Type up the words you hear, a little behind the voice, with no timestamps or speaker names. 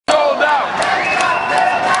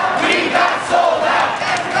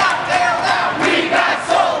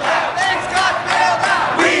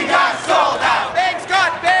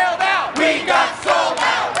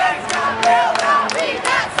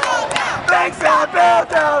got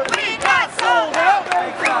bailed out. We got sold out.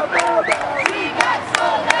 Banks got bailed out. We got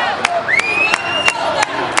sold out.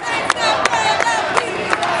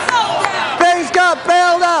 Banks got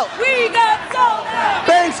bailed out. We got sold out.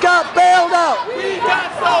 Banks got bailed out. We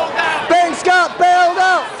got sold out. Banks got bailed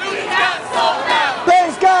out. We got sold out.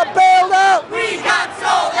 Banks got bailed out. We got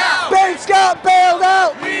sold out. Banks got bailed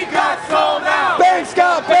out. We got sold out. Banks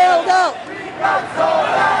got bailed out. Banks got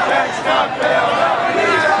bailed out.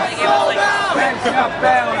 We got sold out. Banks got bailed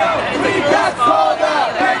out. We got sold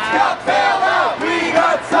out. Banks got bailed out. We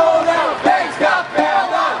got sold out. Banks got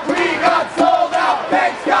bailed out. We got sold out.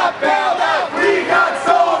 Banks got bailed out. We got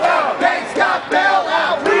sold out. Banks got bailed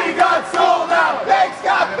out. We got sold out. Banks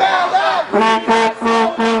got bailed out.